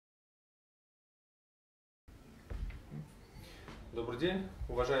Добрый день,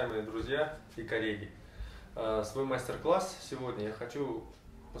 уважаемые друзья и коллеги. Свой мастер-класс сегодня я хочу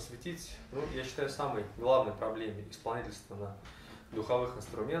посвятить, я считаю, самой главной проблеме исполнительства на духовых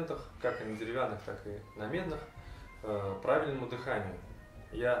инструментах, как и на деревянных, так и на медных, правильному дыханию.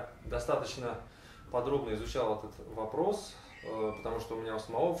 Я достаточно подробно изучал этот вопрос, потому что у меня у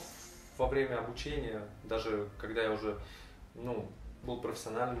самого во время обучения, даже когда я уже был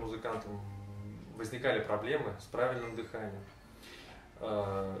профессиональным музыкантом, возникали проблемы с правильным дыханием.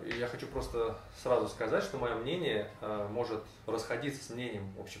 И я хочу просто сразу сказать, что мое мнение может расходиться с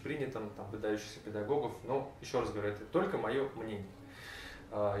мнением общепринятым, выдающихся педагогов, но, еще раз говорю, это только мое мнение.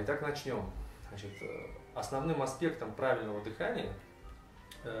 Итак, начнем. Значит, основным аспектом правильного дыхания,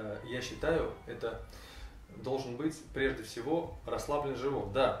 я считаю, это должен быть прежде всего расслаблен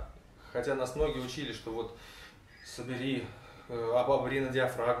живот. Да, хотя нас многие учили, что вот собери, обоври на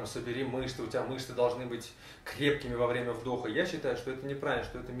диафрагму, собери мышцы, у тебя мышцы должны быть крепкими во время вдоха. Я считаю, что это неправильно,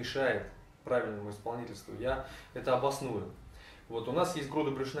 что это мешает правильному исполнительству. Я это обосную. Вот у нас есть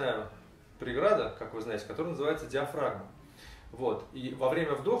грудобрюшная преграда, как вы знаете, которая называется диафрагма. Вот. И во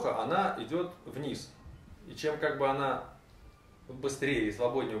время вдоха она идет вниз. И чем она быстрее и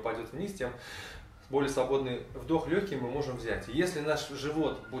свободнее упадет вниз, тем более свободный вдох легкий мы можем взять. И если наш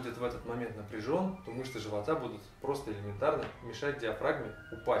живот будет в этот момент напряжен, то мышцы живота будут просто элементарно мешать диафрагме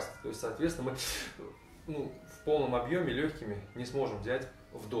упасть. То есть, соответственно, мы в полном объеме легкими не сможем взять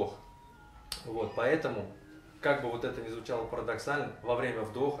вдох. Вот, поэтому, как бы вот это ни звучало парадоксально, во время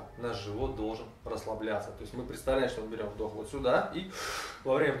вдоха наш живот должен расслабляться. То есть мы представляем, что мы берем вдох вот сюда, и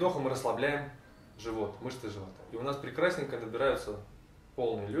во время вдоха мы расслабляем живот, мышцы живота. И у нас прекрасненько набираются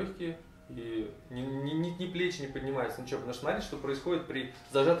полные легкие, и ни плечи не поднимаются, ничего. Потому что смотрите, что происходит при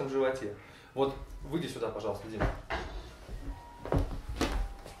зажатом животе. Вот, выйди сюда, пожалуйста, Дима.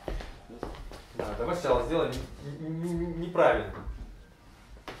 Да, давай сначала сделаем неправильно.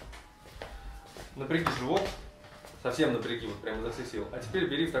 Напряги живот, совсем напряги, вот прямо изо всех сил. А теперь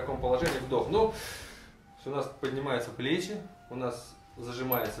бери в таком положении вдох. У нас поднимаются плечи, у нас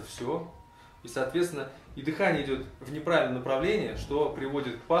зажимается все. И, соответственно, и дыхание идет в неправильном направлении, что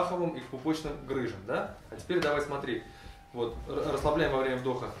приводит к паховым и к пупочным грыжам. Да? А теперь давай смотри. Вот, расслабляем во время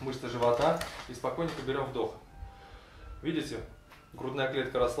вдоха мышцы живота и спокойненько берем вдох. Видите? Грудная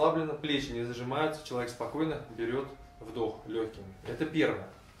клетка расслаблена, плечи не зажимаются, человек спокойно берет вдох легкими. Это первое.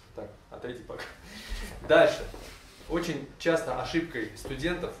 Так, отойди пока. Дальше. Очень часто ошибкой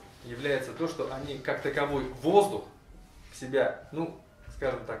студентов является то, что они как таковой воздух в себя,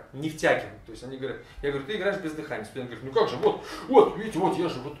 скажем так, не втягивают. То есть они говорят, я говорю, ты играешь без дыхания. Студент говорит, как же, вот, видите, я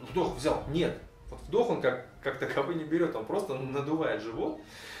же вдох взял. Нет, вот вдох он как таковой не берет, он просто надувает живот,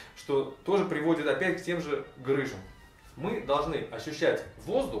 что тоже приводит опять к тем же грыжам. Мы должны ощущать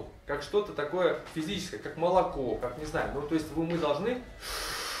воздух как что-то такое физическое, как молоко, как не знаю, то есть мы должны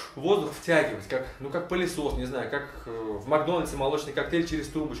воздух втягивать, как пылесос, не знаю, как в Макдональдсе молочный коктейль через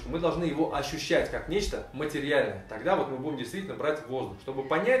трубочку. Мы должны его ощущать как нечто материальное. Тогда вот мы будем действительно брать воздух. Чтобы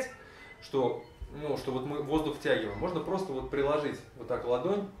понять, что вот мы воздух втягиваем, можно просто вот приложить вот так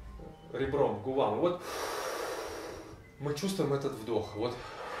ладонь ребром к губам. И вот мы чувствуем этот вдох. Вот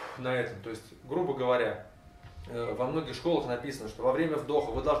на этом. То есть, грубо говоря, во многих школах написано, что во время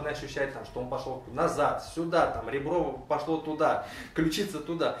вдоха вы должны ощущать, что он пошел назад, сюда, ребро пошло туда, ключица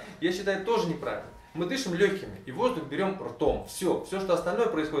туда. Я считаю, это тоже неправильно. Мы дышим легкими и воздух берем ртом. Все, что остальное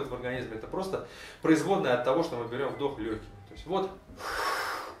происходит в организме, это просто производное от того, что мы берем вдох легкими. То есть вот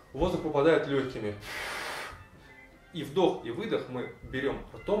воздух попадает легкими. И вдох, и выдох мы берем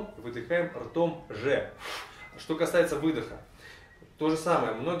ртом, выдыхаем ртом же. Что касается выдоха, то же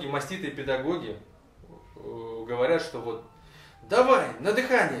самое. Многие маститые педагоги говорят, что вот давай на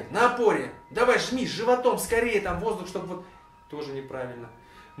дыхание, на опоре, давай жми животом скорее воздух, чтобы тоже неправильно.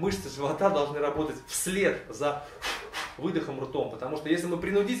 Мышцы живота должны работать вслед за выдохом ртом, потому что если мы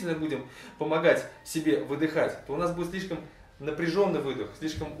принудительно будем помогать себе выдыхать, то у нас будет слишком напряженный выдох,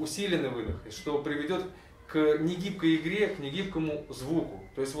 слишком усиленный выдох, что приведет к негибкой игре, к негибкому звуку.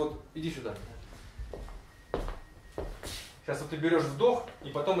 То есть вот иди сюда. Сейчас вот ты берешь вдох, и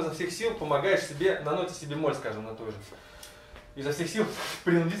потом изо всех сил помогаешь себе, на ноте си бемоль, скажем, на той же. Изо всех сил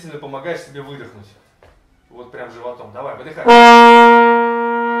принудительно помогаешь себе выдохнуть. Вот прям животом. Давай, выдыхай.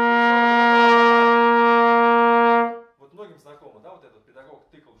 Вот многим знакомо, да, вот этот педагог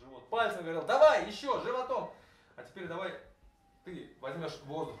тыкал в живот пальцем, говорил, давай, еще, животом. А теперь давай ты возьмешь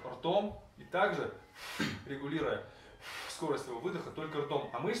воздух ртом и также, регулируя скорость своего выдоха, только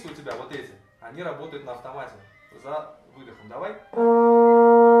ртом. А мышцы у тебя, вот эти, они работают на автомате. За выдохом. Давай. Вот.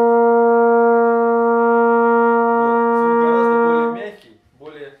 Звук гораздо более мягкий,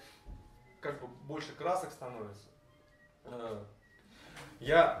 более, больше красок становится.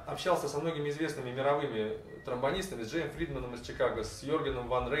 Я общался со многими известными мировыми тромбонистами, с Джейм Фридманом из Чикаго, с Йоргеном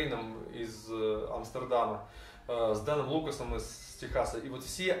Ван Рейном из Амстердама, с Дэном Лукасом из Техаса. И вот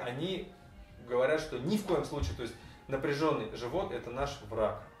все они говорят, что ни в коем случае, то есть напряженный живот – это наш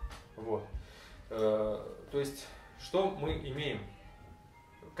враг. Вот. То есть, что мы имеем?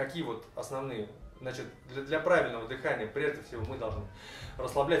 Какие вот основные? Значит, для правильного дыхания, прежде всего, мы должны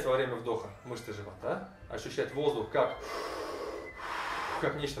расслаблять во время вдоха мышцы живота, ощущать воздух как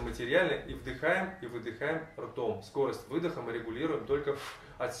нечто материальное, и вдыхаем, и выдыхаем ртом. Скорость выдоха мы регулируем только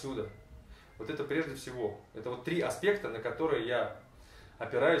отсюда. Вот это прежде всего. Это вот 3 аспекта, на которые я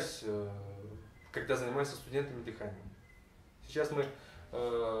опираюсь, когда занимаюсь со студентами дыханием. Сейчас мы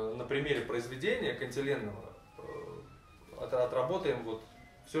на примере произведения кантиленного отработаем вот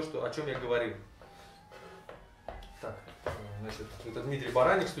все, о чем я говорил. Так, значит, это Дмитрий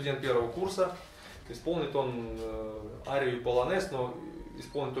Баранник, студент 1-го курса. Исполнит он арию и полонез, но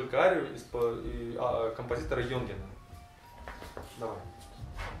исполнит только арию композитора Йонгена. Давай.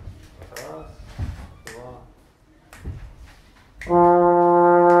 Раз, два.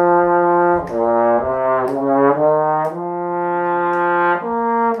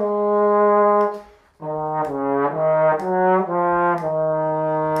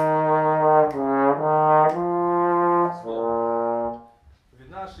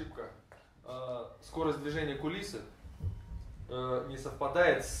 Видна ошибка. Скорость движения кулисы не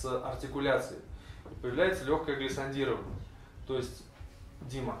совпадает с артикуляцией. Появляется легкое глиссандирование. То есть,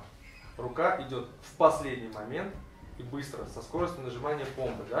 Дима, рука идет в последний момент и быстро, со скоростью нажимания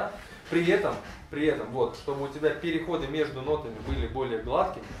помпы. Да? При этом, вот, чтобы у тебя переходы между нотами были более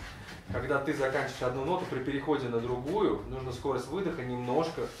гладкими, когда ты заканчиваешь одну ноту, при переходе на другую, нужно скорость выдоха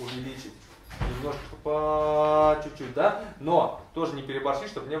немножко увеличить. Немножко по чуть-чуть, да? Но тоже не переборщить,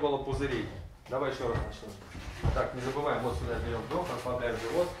 чтобы не было пузырей. Давай еще раз начнем. Так, не забываем, вот сюда берем вдох, расслабляем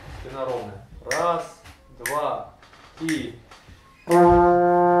живот, спина ровная. Раз, два и... Еще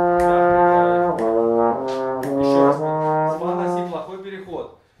раз. С фа на си плохой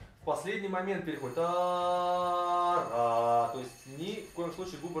переход. В последний момент переход. То есть ни в коем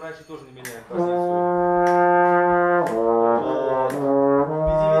случае губы раньше тоже не меняем позицию.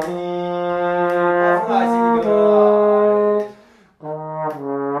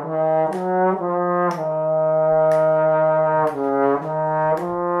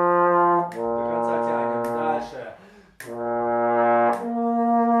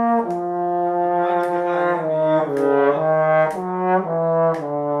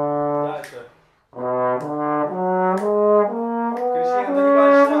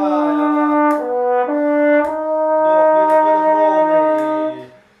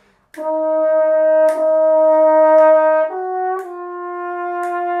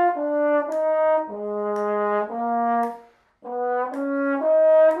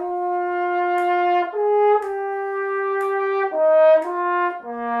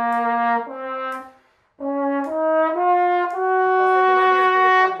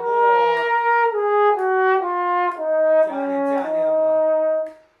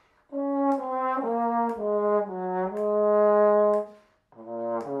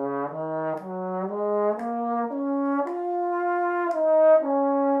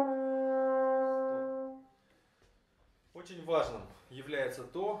 Очень важным является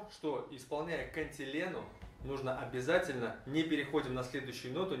то, что, исполняя кантилену, нужно обязательно не переходим на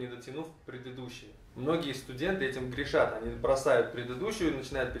следующую ноту, не дотянув предыдущие. Многие студенты этим грешат, они бросают предыдущую,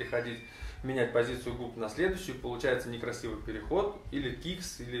 начинают переходить, менять позицию губ на следующую, получается некрасивый переход, или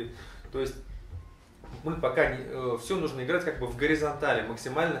кикс, или... То есть мы пока не... все нужно играть как бы в горизонтали,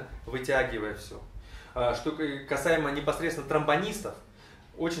 максимально вытягивая все. Что касаемо непосредственно тромбонистов,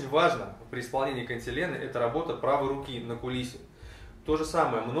 очень важно при исполнении кантилены это работа правой руки на кулисе. То же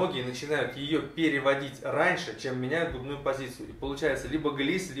самое, многие начинают ее переводить раньше, чем меняют губную позицию. И получается либо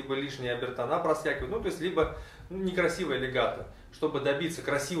глисс, либо лишние обертона проскакивают, ну то есть либо некрасивое легато. Чтобы добиться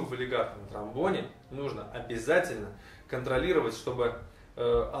красивого легато на тромбоне, нужно обязательно контролировать, чтобы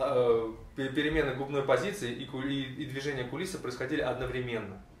перемены губной позиции и движение кулисы происходили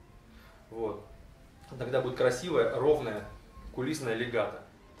одновременно. Вот. Тогда будет красивая, ровная кулисная легато.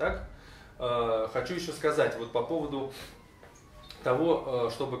 Так? Хочу еще сказать вот по поводу того,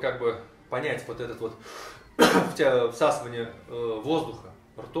 чтобы как бы понять вот этот вот всасывание воздуха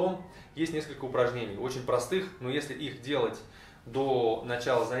ртом, есть несколько упражнений, очень простых, но если их делать до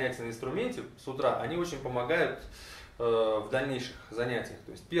начала занятий на инструменте с утра, они очень помогают в дальнейших занятиях.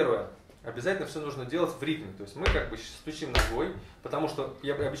 То есть первое, обязательно все нужно делать в ритме, то есть мы как бы стучим ногой, потому что,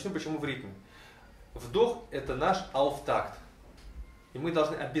 я объясню почему в ритме. Вдох это наш ауфтакт, и мы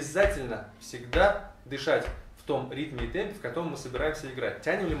должны обязательно всегда дышать в том ритме и темпе, в котором мы собираемся играть.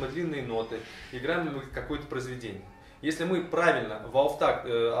 Тянем ли мы длинные ноты, играем ли мы какое-то произведение. Если мы правильно в ауфтакт,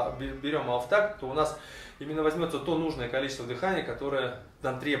 берем ауфтакт, то у нас именно возьмется то нужное количество дыхания, которое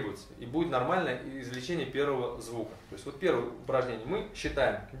нам требуется. И будет нормальное извлечение первого звука. То есть вот первое упражнение мы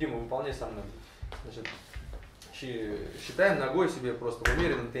считаем. Дима, выполняй со мной. Значит, считаем ногой себе просто в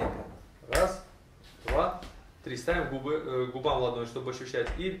умеренном темпе. Раз, два, три. Ставим губам ладонь, чтобы ощущать.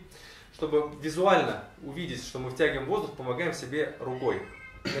 И чтобы визуально увидеть, что мы втягиваем воздух, помогаем себе рукой.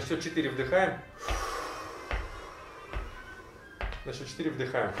 На счет 4 вдыхаем. На счет 4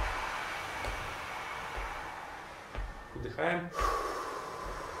 вдыхаем. Вдыхаем.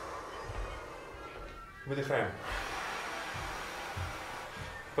 Выдыхаем.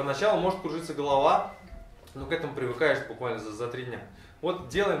 Поначалу может кружиться голова, но к этому привыкаешь буквально за 3 дня. Вот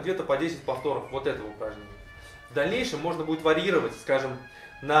делаем где-то по 10 повторов вот этого упражнения. В дальнейшем можно будет варьировать, скажем,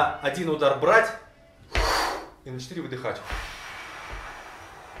 на 1 удар брать и на 4 выдыхать.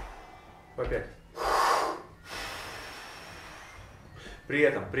 По 5.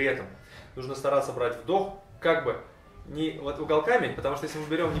 При этом нужно стараться брать вдох, как бы не вот уголками, потому что если мы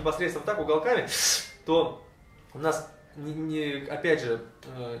берем непосредственно так уголками, то у нас опять же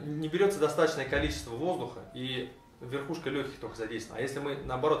не берется достаточное количество воздуха и верхушка легких только задействована. А если мы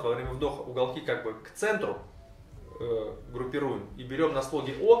наоборот во время вдоха уголки как бы к центру группируем и берем на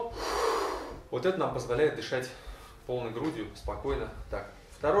слоге О, вот это нам позволяет дышать полной грудью, спокойно. Так.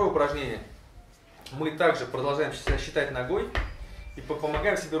 Второе упражнение. Мы также продолжаем считать ногой и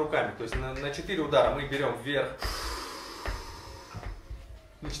помогаем себе руками. То есть на 4 удара мы берем вверх,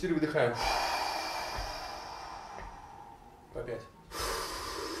 на 4 выдыхаем. По 5.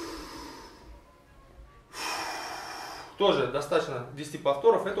 Тоже достаточно 10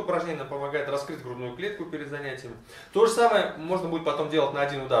 повторов. Это упражнение нам помогает раскрыть грудную клетку перед занятиями. То же самое можно будет потом делать на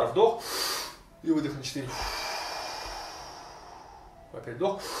 1 удар. Вдох и выдох на 4. Опять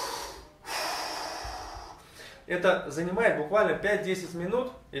вдох. Это занимает буквально 5-10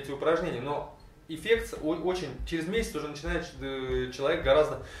 минут, эти упражнения, но эффект очень, через месяц уже начинает человек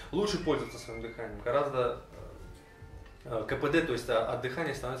гораздо лучше пользоваться своим дыханием, гораздо КПД, то есть от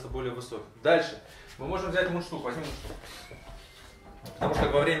дыхания становится более высоким. Дальше мы можем взять мундштук, возьмем мундштук. Потому что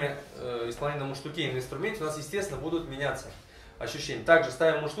во время исполнения на мундштуке и на инструменте у нас, естественно, будут меняться ощущения. Также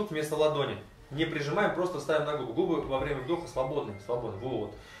ставим мундштук вместо ладони. Не прижимаем, просто ставим на губы. Губы во время вдоха свободны.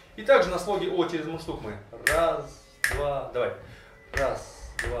 Вот. И также на слоге О через мундштук мы. Раз, два, давай.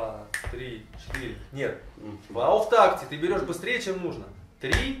 Раз, два, три, 4. Нет. В ауфтакте ты берешь быстрее, чем нужно.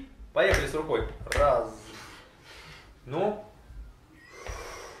 3. Поехали с рукой. Раз. Ну.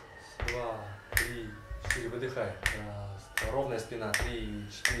 2, 3, 4. Выдыхай. Раз. Ровная спина. 3,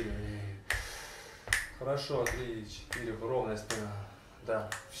 4. Хорошо. 3, 4. Ровная спина. Да.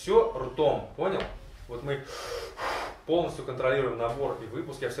 Все ртом. Понял? Вот мы полностью контролируем набор и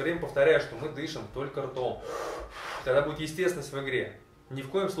выпуск. Я все время повторяю, что мы дышим только ртом. Тогда будет естественность в игре. Ни в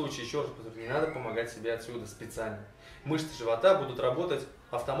коем случае, еще раз повторю, не надо помогать себе отсюда специально. Мышцы живота будут работать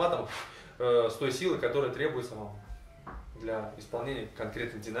автоматом с той силой, которая требуется вам для исполнения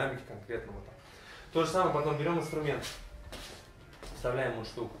конкретной динамики, конкретного там. То же самое потом берем инструмент, вставляем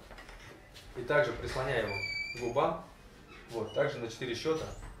мундштук и также прислоняем его к губам. Вот, также на 4 счета.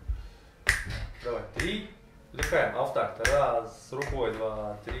 Давай, 3. Вдыхаем, ауфтакт. Раз, с рукой,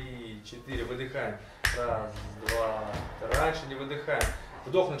 2, 3, 4. Выдыхаем. Раз, два. Раньше не выдыхаем.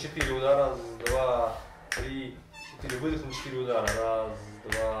 Вдох на 4 удара. Раз, 2, 3, 4. Выдох на 4 удара. Раз,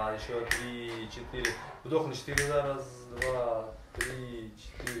 2, еще 3, 4. Вдох на 4 удара. Раз, 2, 3,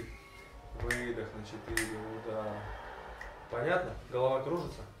 4. Выдох на 4 удара. Понятно? Голова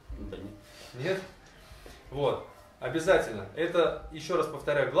кружится? Да нет. Нет? Вот. Обязательно. Это, еще раз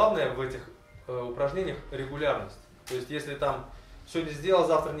повторяю, главное в этих упражнениях регулярность. То есть, если там сегодня сделал,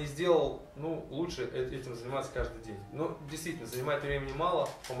 завтра не сделал, ну, лучше этим заниматься каждый день. Но действительно, занимает времени мало,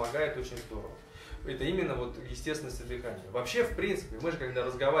 помогает очень здорово. Это именно вот естественность дыхания. Вообще, в принципе, мы же, когда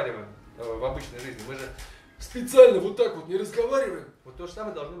разговариваем в обычной жизни, мы же специально вот так вот не разговариваем. Вот то же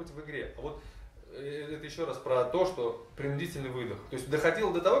самое должно быть в игре. А вот это еще раз про то, что принудительный выдох. То есть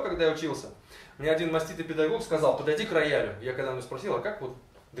доходило до того, когда я учился, мне один маститый педагог сказал: подойди к роялю. Я когда меня спросил, а как вот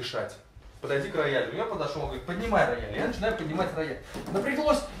дышать? Подойди к роялю. Я подошел, он говорит: поднимай рояль. Я начинаю поднимать рояль.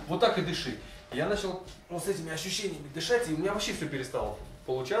 Напряглось, вот так и дыши. Я начал вот с этими ощущениями дышать, и у меня вообще все перестало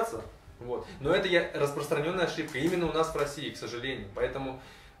получаться. Вот. Но это распространенная ошибка именно у нас в России, к сожалению. Поэтому,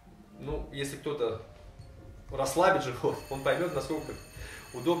 ну, если кто-то расслабит живот, он поймет, насколько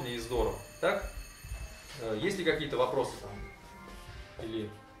удобнее и здорово. Так? Есть ли какие-то вопросы там? Или,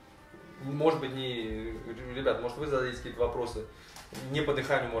 может быть, не... Ребят, может, вы зададите какие-то вопросы? Не по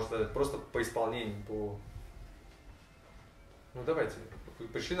дыханию, может задать, просто по исполнению, по Ну давайте, вы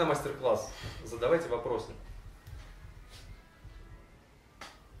пришли на мастер-класс, задавайте вопросы.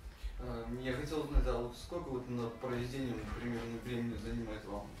 Я хотел узнать, а вот сколько вот на проведение примерно времени занимает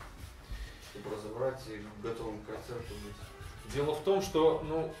вам, чтобы разобрать и готовым к концерту быть? Дело в том, что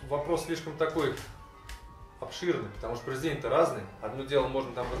вопрос слишком такой обширный, потому что произведения-то разные. Одно дело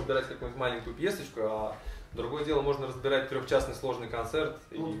можно там разбирать какую-нибудь маленькую пьесочку, а другое дело можно разбирать трехчастный сложный концерт.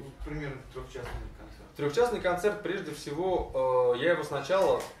 Ну, примерно трехчастный концерт. Трехчастный концерт, прежде всего, я его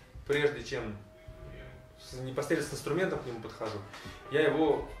сначала, прежде чем непосредственно с инструментом к нему подхожу, я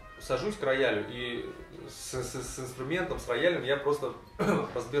его сажусь к роялю и с инструментом, с роялем я просто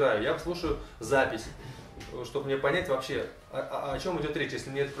разбираю. Я слушаю запись, чтобы мне понять вообще, о чем идет речь,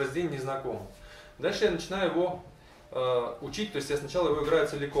 если мне это произведение не знакомо. Дальше я начинаю его учить, то есть я сначала его играю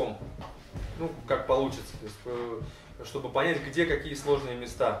целиком, как получится, то есть, чтобы понять, где какие сложные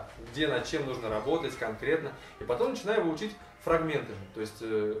места, где над чем нужно работать конкретно, и потом начинаю его учить фрагментами, то есть,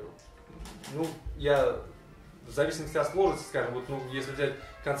 я в зависимости от сложности, скажем, вот, если взять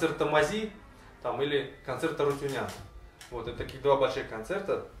концерт Тамази там, или концерт Тарутюнян, вот, это таких два больших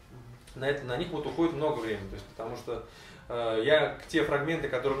концерта, на них вот уходит много времени, то есть, потому что я те фрагменты,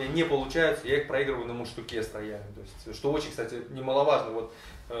 которые у меня не получаются, я их проигрываю на мундштуке с роялем. То есть, что очень, кстати, немаловажно, вот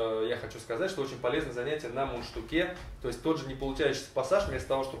я хочу сказать, что очень полезное занятие на мундштуке, то есть тот же не получающийся пассаж, вместо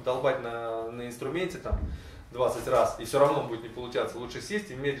того, чтобы долбать на инструменте там 20 раз, и все равно будет не получаться, лучше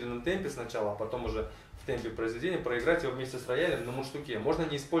сесть и в медленном темпе сначала, а потом уже в темпе произведения проиграть его вместе с роялем на мундштуке. Можно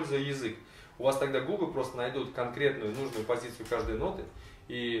не используя язык. У вас тогда губы просто найдут конкретную нужную позицию каждой ноты,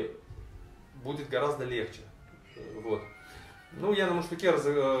 и будет гораздо легче. Вот. Я на мундштуке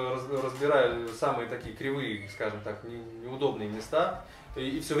разбираю самые такие кривые, скажем так, неудобные места.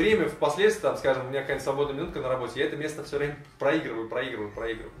 И все время, впоследствии, там, скажем, у меня какая-нибудь свободная минутка на работе, я это место все время проигрываю.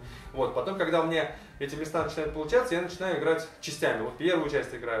 Вот. Потом, когда у меня эти места начинают получаться, я начинаю играть частями. Вот первую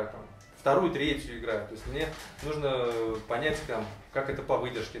часть играю, там, вторую, третью играю. То есть мне нужно понять, там, как это по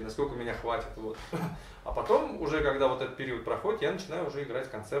выдержке, насколько меня хватит. Вот. А потом, уже когда вот этот период проходит, я начинаю уже играть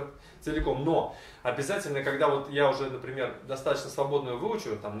концерт целиком. Но обязательно, когда вот я уже, например, достаточно свободную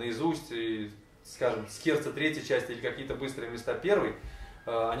выучу, там, наизусть, и, скажем, скерца третьей части или какие-то быстрые места первой,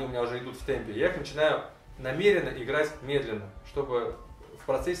 они у меня уже идут в темпе, я их начинаю намеренно играть медленно, чтобы в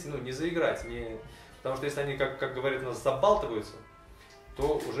процессе не заиграть. Потому что если они, как говорят у нас, забалтываются,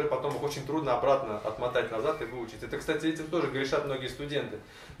 то уже потом их очень трудно обратно отмотать назад и выучить. Это, кстати, этим тоже грешат многие студенты.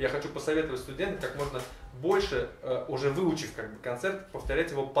 Я хочу посоветовать студентам как можно больше, уже выучив концерт, повторять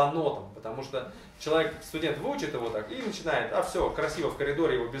его по нотам. Потому что студент выучит его так и начинает, все, красиво в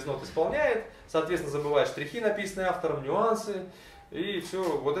коридоре его без нот исполняет, соответственно, забывает штрихи, написанные автором, нюансы, и все.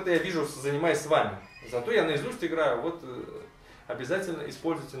 Вот это я вижу, занимаясь с вами. Зато я наизусть играю. Вот обязательно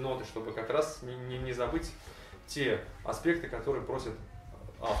используйте ноты, чтобы как раз не забыть те аспекты, которые просит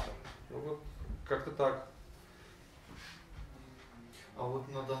автор. Вот как-то так. А вот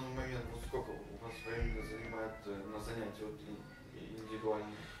на данный момент, сколько у вас времени занимает на занятия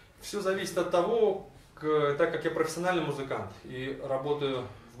индивидуальные? Все зависит от того, так как я профессиональный музыкант и работаю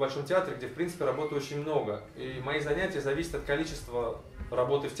в Большом театре, где в принципе работы очень много. И мои занятия зависят от количества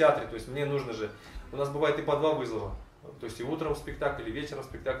работы в театре. То есть мне нужно же, у нас бывает и по 2 вызова. То есть и утром спектакль, и вечером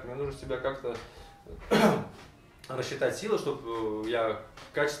спектакль. Мне нужно себя как-то рассчитать силы, чтобы я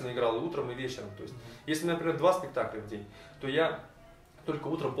качественно играл и утром, и вечером. То есть, если, например, 2 спектакля в день, то я только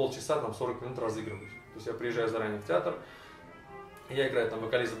утром полчаса, там 40 минут разыгрываю. То есть я приезжаю заранее в театр, я играю там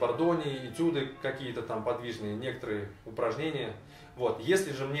вокализа Бордони, этюды какие-то там подвижные, некоторые упражнения. Вот.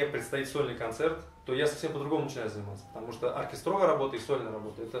 Если же мне предстоит сольный концерт, то я совсем по-другому начинаю заниматься, потому что оркестровая работа и сольная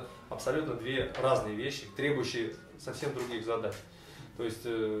работа — это абсолютно 2 разные вещи, требующие совсем других задач. То есть,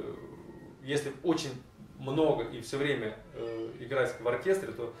 если очень много и все время играть в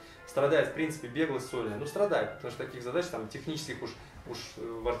оркестре, то страдает в принципе беглость сольная. Страдает, потому что таких задач там технических уж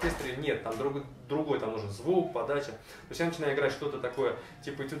в оркестре нет, там другой там нужен звук, подача. То есть я начинаю играть что-то такое,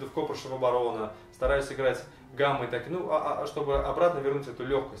 типа этюдов Копышева барона, стараюсь играть гаммы, так, чтобы обратно вернуть эту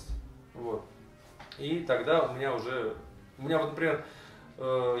легкость. Вот. И тогда у меня вот, например,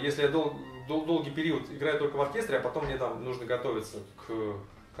 если я долгий период играю только в оркестре, а потом мне там нужно готовиться к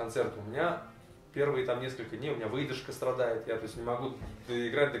концерту, у меня первые там несколько дней у меня выдержка страдает, я не могу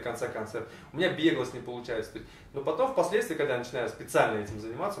играть до конца концерта, у меня беглость не получается. Но потом впоследствии, когда я начинаю специально этим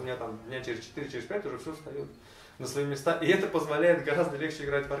заниматься, у меня там дня через 4, через 5 уже все встает на свои места, и это позволяет гораздо легче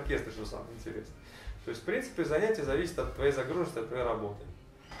играть в оркестре, что самое интересное. То есть, в принципе, занятие зависит от твоей загруженности, от твоей работы.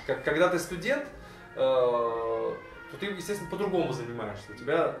 Когда ты студент, то ты, естественно, по-другому занимаешься, у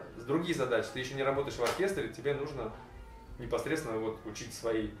тебя другие задачи, ты еще не работаешь в оркестре, тебе нужно непосредственно учить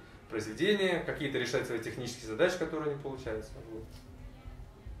свои произведения, какие-то решать свои технические задачи, которые не получаются. Вот.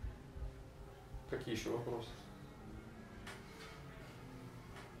 Какие еще вопросы?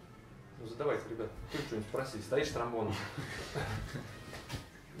 Ну, задавайте, ребят. Ты что-нибудь спроси. Стоишь с тромбоном?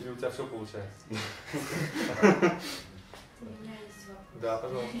 Или у тебя все получается? У меня есть вопрос. Да,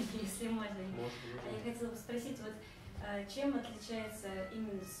 пожалуйста. Если можно. Я хотела бы спросить, вот чем отличается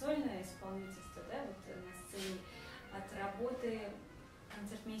именно сольное исполнительство, да, вот на сцене, от работы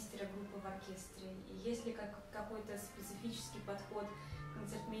концертмейстера группы в оркестре? И есть ли какой-то специфический подход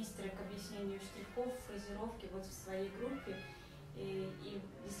концертмейстера к объяснению штрихов, фразировки вот в своей группе? И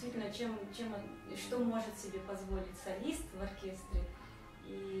действительно, что может себе позволить солист в оркестре?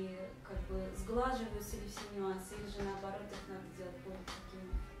 И как бы сглаживаются ли все нюансы, или же наоборот их надо делать более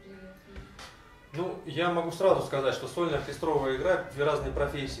такими приятными? Ну, я могу сразу сказать, что сольная оркестровая игра – две разные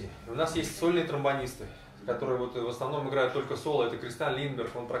профессии. У нас есть сольные тромбонисты, которые вот в основном играют только соло. Это Кристиан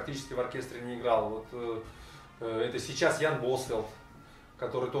Линдберг, он практически в оркестре не играл. Вот, это сейчас Ян Босфелд,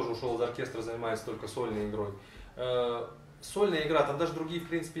 который тоже ушел из оркестра, занимается только сольной игрой. Сольная игра, там даже другие, в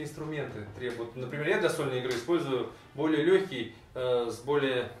принципе, инструменты требуют. Например, я для сольной игры использую более легкий, с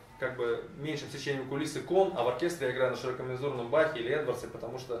более, как бы, меньшим сечением кулисы кон, а в оркестре я играю на широкомензурном Бахе или Эдвардсе,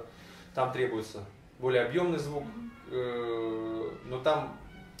 потому что там требуется более объемный звук, но там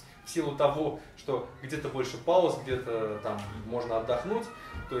в силу того, что где-то больше пауз, где-то там можно отдохнуть,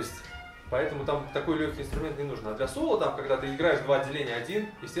 то есть поэтому там такой легкий инструмент не нужен. А для соло, там, когда ты играешь два отделения один,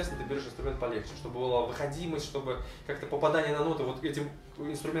 естественно, ты берешь инструмент полегче, чтобы была выходимость, чтобы как-то попадание на ноты. Вот эти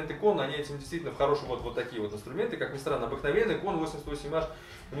инструменты кон, они этим действительно в хорошем, вот такие вот инструменты, как ни странно, обыкновенный кон 88H,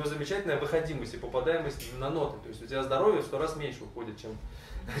 у него замечательная выходимость и попадаемость на ноты. То есть у тебя здоровье в 100 раз меньше уходит,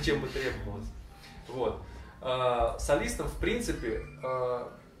 чем бы требовалось. Вот. Солистам, в принципе,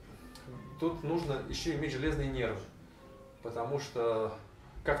 тут нужно еще иметь железные нервы, потому что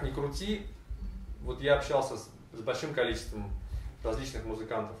как ни крути, вот я общался с большим количеством различных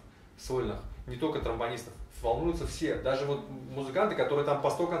музыкантов, сольных, не только тромбонистов, волнуются все, даже вот музыканты, которые там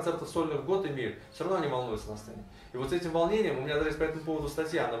по 100 концертов сольных в год имеют, все равно они волнуются на сцене. И вот с этим волнением, у меня даже есть по этому поводу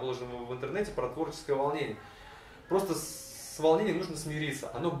статья, она выложена в интернете про творческое волнение. Просто с волнением нужно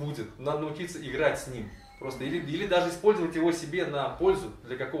смириться, оно будет, надо научиться играть с ним. Просто, или даже использовать его себе на пользу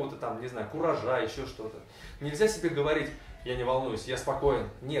для какого-то там, не знаю, куража, еще что-то. Нельзя себе говорить: я не волнуюсь, я спокоен.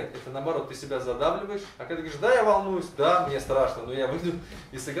 Нет, это наоборот, ты себя задавливаешь, а когда ты говоришь: да, я волнуюсь, да, мне страшно, но я выйду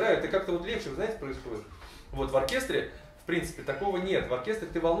и сыграю, это как-то вот легче, вы знаете, происходит. Вот в оркестре, в принципе, такого нет. В оркестре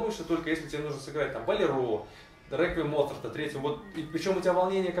ты волнуешься только если тебе нужно сыграть там болеро, реквием Моцарта, третьего. Вот, и причем у тебя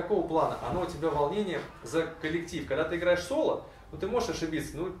волнение какого плана? Оно у тебя волнение за коллектив. Когда ты играешь соло, ну ты можешь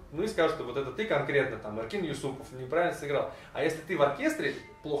ошибиться, ну и скажут, что вот это ты конкретно, там, Эркин Юсупов, неправильно сыграл. А если ты в оркестре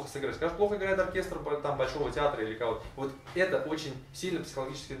плохо сыграешь, скажешь, плохо играет оркестр там, Большого театра или кого-то. Вот это очень сильно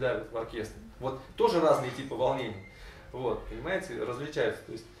психологически давит в оркестре. Вот тоже разные типы волнений. Вот, понимаете, различаются.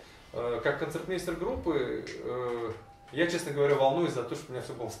 То есть, как концертмейстер группы, я, честно говоря, волнуюсь за то, что у меня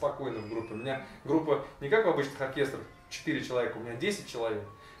все было спокойно в группе. У меня группа не как в обычных оркестрах, 4 человека, у меня 10 человек.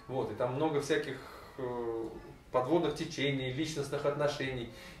 Вот, и там много всяких подводных течений, личностных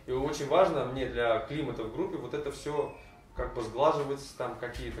отношений. И очень важно мне для климата в группе вот это все как бы сглаживать, там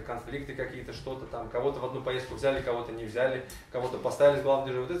какие-то конфликты, какие-то что-то там, кого-то в одну поездку взяли, кого-то не взяли, кого-то поставили с главным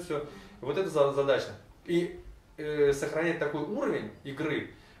дирижером. Вот это все, вот это задача. И сохранять такой уровень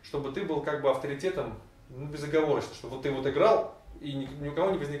игры, чтобы ты был как бы авторитетом, ну, безоговорочно, чтобы вот ты вот играл, и ни у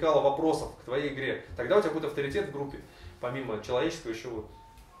кого не возникало вопросов к твоей игре. Тогда у тебя будет авторитет в группе, помимо человеческого, еще вот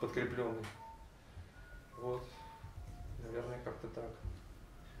подкрепленный. Вот. Наверное, как-то так.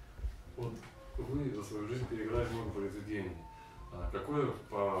 Вот вы за свою жизнь переиграли много произведений. А какое,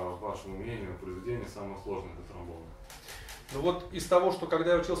 по вашему мнению, произведение самое сложное для тромбона? Ну вот из того, что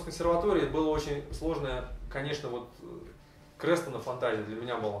когда я учился в консерватории, было очень сложное, конечно, вот Крестона фантазия для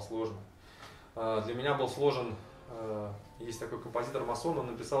меня была сложная. Для меня был сложен, есть такой композитор масон, он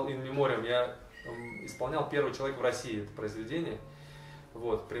написал «In Memoriam». Я исполнял «Первый человек в России» это произведение.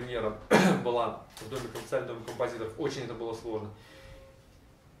 Вот, премьера была в доме композиторов, очень это было сложно.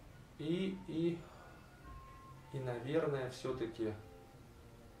 И наверное, все-таки,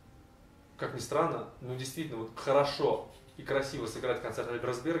 как ни странно, ну действительно, вот хорошо и красиво сыграть концерт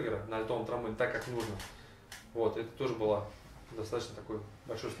Альберсбергера на альтовом тромбоне так, как нужно. Вот, это тоже была достаточно такой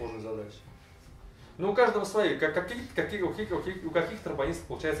большой сложной задачей. Ну, у каждого свои, у каких тромбонистов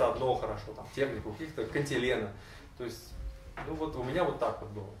получается одно хорошо, там, техника, у каких-то кантилена. То есть, ну вот у меня вот так вот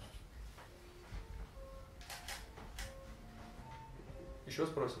было. Еще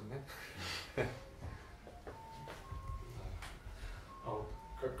спросим, да? А вот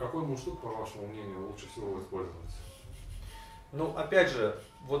какой мундштук, по вашему мнению, лучше всего использовать? Ну, опять же,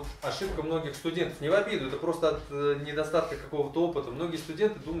 вот ошибка многих студентов, не в обиду, это просто от недостатка какого-то опыта. Многие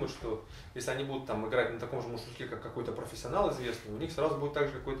студенты думают, что если они будут там играть на таком же мундштуке, как какой-то профессионал известный, у них сразу будет так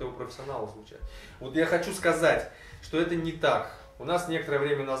же какой-то профессионал звучать. Вот я хочу сказать, что это не так. У нас некоторое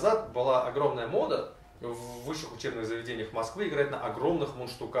время назад была огромная мода в высших учебных заведениях Москвы играть на огромных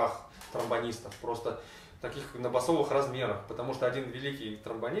мундштуках тромбонистов, просто таких на басовых размерах, потому что один великий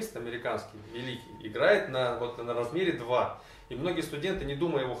тромбонист, американский, великий, играет на размере 2. И многие студенты, не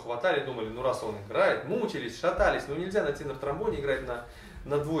думая его хватали, думали, ну раз он играет, мучились, шатались, ну нельзя на тенор-тромбоне играть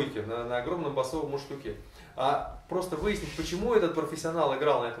на двойке, на огромном басовом мундштуке. А просто выяснить, почему этот профессионал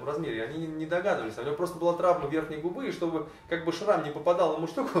играл на этом размере, они не догадывались. У него просто была травма верхней губы, и чтобы как бы шрам не попадал на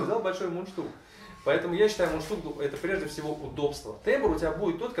мундштук, он взял большой мундштук. Поэтому я считаю, мундштук это прежде всего удобство. Тембр у тебя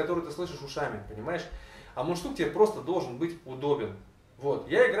будет тот, который ты слышишь ушами, понимаешь? А мундштук тебе просто должен быть удобен. Вот.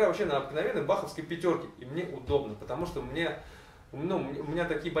 Я играю вообще на обыкновенной баховской пятерке, и мне удобно, потому что у меня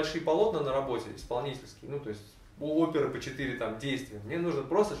такие большие полотна на работе, исполнительские, ну то есть у оперы по 4 там действия. Мне нужно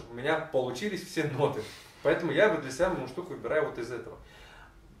просто, чтобы у меня получились все ноты. Поэтому я для себя мундштук выбираю вот из этого.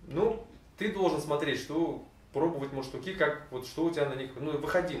 Ну, ты должен смотреть, что пробовать мундштуки, как вот что у тебя на них, ну,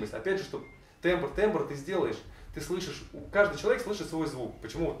 выходимость. Опять же, что тембр ты сделаешь, ты слышишь, каждый человек слышит свой звук.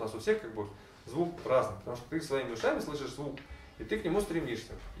 Почему вот у нас у всех как бы звук разный? Потому что ты своими ушами слышишь звук, и ты к нему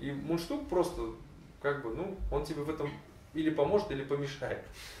стремишься. И мундштук просто, как бы, ну, он тебе в этом или поможет, или помешает.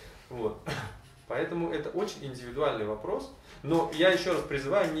 Вот. Поэтому это очень индивидуальный вопрос. Но я еще раз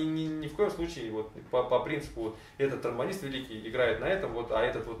призываю, ни в коем случае вот, по принципу, вот, этот тромбонист великий играет на этом, вот, а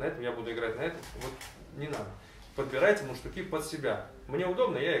этот вот на этом, я буду играть на этом. Вот, не надо. Подбирайте мундштуки под себя. Мне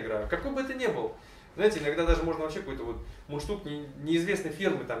удобно, я играю. Какой бы это ни был. Знаете, иногда даже можно вообще какой-то вот мундштук неизвестной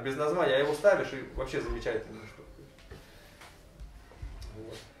фирмы, там, без названия, а его ставишь и вообще замечательный мундштук.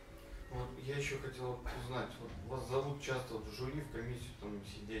 Вот. Вот я еще хотел узнать, вот вас зовут часто в жюри, в комиссию там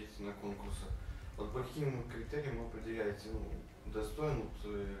сидеть на конкурсах. Вот по каким критериям вы определяете, ну, достоин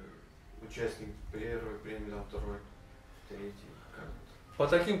участник первой премии, там, второй, третий, как это? По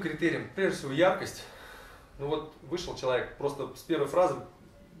таким критериям, прежде всего, яркость. Ну вот вышел человек, просто с первой фразы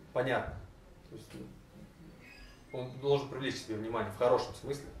понятно. То есть он должен привлечь к себе внимание в хорошем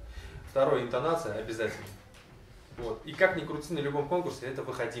смысле. Второе, интонация обязательно. Вот. И как ни крути на любом конкурсе, это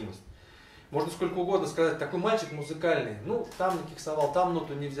выходимость. Можно сколько угодно сказать, такой мальчик музыкальный, ну там не киксовал, там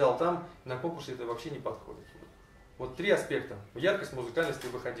ноту не взял, там на конкурсе это вообще не подходит. Вот 3 аспекта. Яркость, музыкальность и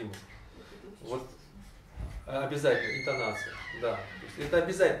выходимость. Вот обязательно, интонация. Да. Это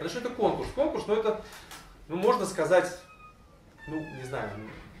обязательно. Потому что это конкурс. Конкурс, ну это, ну можно сказать, ну не знаю,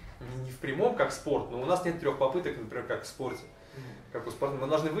 не в прямом, как спорт, но у нас нет 3 попыток, например, как в спорте. Как у спорта. Мы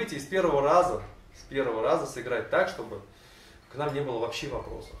должны выйти и с первого раза сыграть так, чтобы к нам не было вообще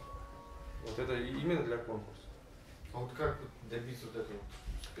вопросов. Вот это именно для конкурса. А вот как добиться вот этого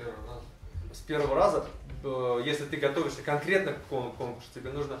с первого раза? С первого раза, если ты готовишься конкретно к конкурсу,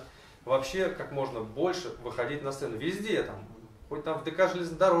 тебе нужно вообще как можно больше выходить на сцену. Везде, там, хоть там в ДК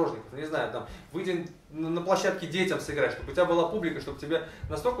железнодорожников, не знаю, там, выйди на площадке детям сыграть, чтобы у тебя была публика, чтобы тебе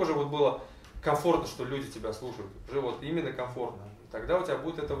настолько уже вот было комфортно, что люди тебя слушают. Уже вот именно комфортно. Тогда у тебя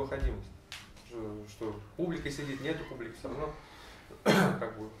будет эта выходимость. Что публика сидит, нету публики, все равно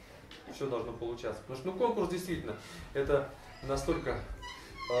как бы все должно получаться. Потому что, ну, конкурс действительно, это настолько,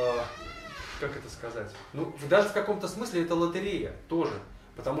 как это сказать, ну, даже в каком-то смысле это лотерея тоже.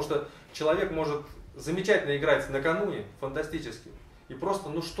 Потому что человек может замечательно играть накануне, фантастически, и просто,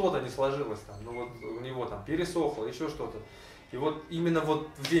 ну, что-то не сложилось там, ну, вот у него там пересохло, еще что-то. И вот именно вот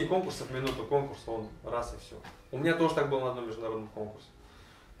в день конкурса, в минуту конкурса, он раз и все. У меня тоже так было на одном международном конкурсе.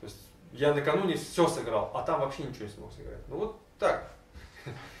 То есть я накануне все сыграл, а там вообще ничего не смог сыграть. Ну вот так.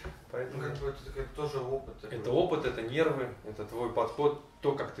 Поэтому... Ну, как бы это тоже опыт. Это опыт, это нервы, это твой подход,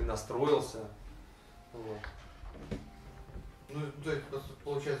 то, как ты настроился. Вот. Ну, то есть,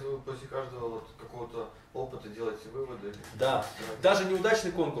 получается, вы после каждого вот какого-то опыта делаете выводы? Да. Даже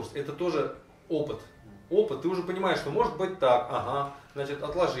неудачный конкурс, это тоже опыт. Опыт, ты уже понимаешь, что может быть так, ага, значит,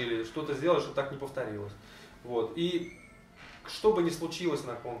 отложили, что-то сделали, чтобы так не повторилось. Вот. И что бы ни случилось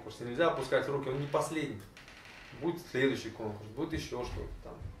на конкурсе, нельзя опускать руки, он не последний. Будет следующий конкурс, будет еще что-то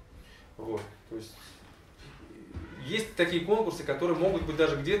там. Вот. То есть такие конкурсы, которые могут быть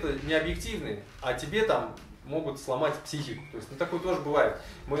даже где-то необъективные, а тебе там могут сломать психику. То есть, ну, такое тоже бывает.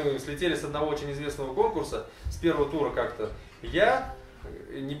 Мы слетели с одного очень известного конкурса, с первого тура как-то. Я,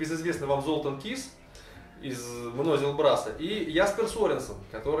 небезызвестный вам Золтан Кис из Мнозилбраса, и Яспер Соренсон,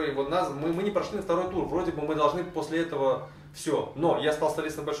 который вот мы не прошли на второй тур. Вроде бы мы должны после этого Все. Но я стал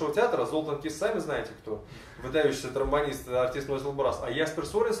солистом Большого театра, Золтан Кис, сами знаете кто, выдающийся тромбонист, артист Нойзел Брас, а Яспер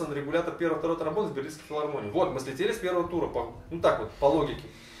Соренсон, регулятор первого-второго тромбона с Берлинской филармонии. Вот, мы слетели с первого тура, ну так вот, по логике.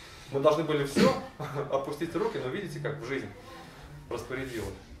 Мы должны были все опустить руки, но видите, как в жизни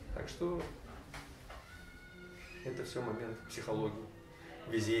распорядилось. Так что это все момент психологии,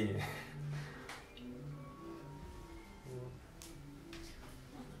 везения.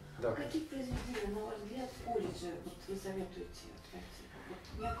 Да. Какие произведения, на ваш взгляд, в колледже вы советуете пройти? Вот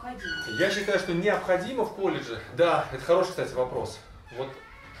необходимо? Я считаю, что необходимо в колледже. Да, это хороший, кстати, вопрос. Вот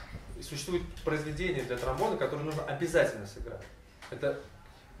существует произведение для тромбона, которое нужно обязательно сыграть. Это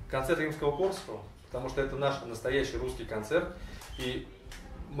концерт Римского-Корсакова, потому что это наш настоящий русский концерт, и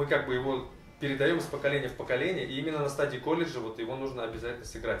мы как бы его передаем из поколения в поколение, и именно на стадии колледжа вот его нужно обязательно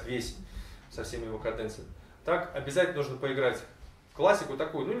сыграть весь, со всеми его каденциями. Так, обязательно нужно поиграть классику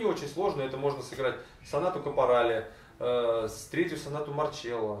такую, ну не очень сложную, это можно сыграть сонату Капорали, третью сонату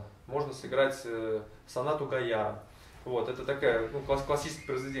Марчелло, можно сыграть сонату Гаяра. Вот, это такая, ну, классическое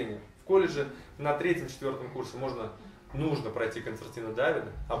произведение. В колледже на 3-4 курсе нужно пройти концертино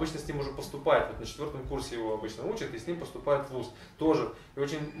Давида. Обычно с ним уже поступают, вот на 4 курсе его обычно учат, и с ним поступают в вуз. Тоже. И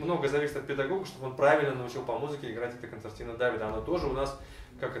очень много зависит от педагога, чтобы он правильно научил по музыке играть это концертино Давида. Оно тоже у нас,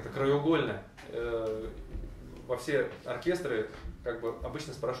 как это, краеугольное. Во все оркестры как бы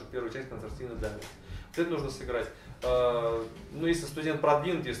обычно спрашивают первую часть концертино Давида. Вот это нужно сыграть. Ну, если студент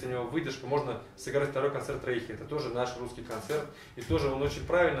продвинут, если у него выдержка, можно сыграть второй концерт Рейхи. Это тоже наш русский концерт. И тоже он очень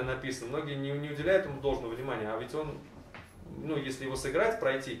правильно написан. Многие не уделяют ему должного внимания, а ведь он, ну, если его сыграть,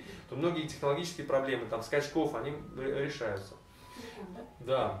 пройти, то многие технологические проблемы, там, скачков, они решаются.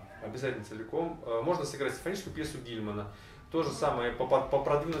 Да, обязательно целиком. Можно сыграть симфоническую пьесу Гильмана. То же самое, по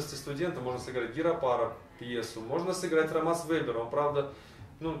продвинутости студента можно сыграть Гирапара пьесу. Можно сыграть романс Вебера. Он, правда,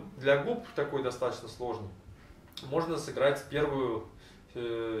 ну, для губ такой достаточно сложный. Можно сыграть первую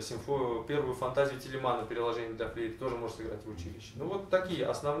фантазию Телемана, переложение для флейты, тоже можно сыграть в училище. Ну вот такие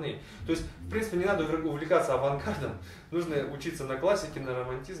основные. То есть, в принципе, не надо увлекаться авангардом, нужно учиться на классике, на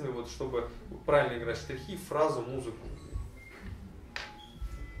романтизме, вот, чтобы правильно играть штрихи, фразу, музыку.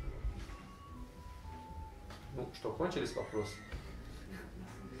 Ну что, кончились вопросы?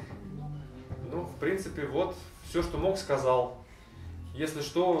 Ну, в принципе, вот все, что мог, сказал. Если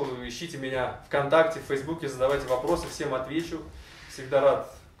что, ищите меня ВКонтакте, в Фейсбуке, задавайте вопросы, всем отвечу. Всегда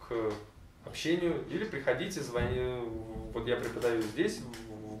рад к общению. Или приходите, звони. Вот я преподаю здесь,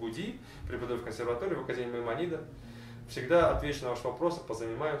 в ГУДИ, преподаю в консерватории, в Академии Маймонида. Всегда отвечу на ваши вопросы,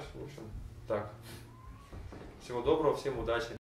 позанимаюсь. В общем, так. Всего доброго, всем удачи.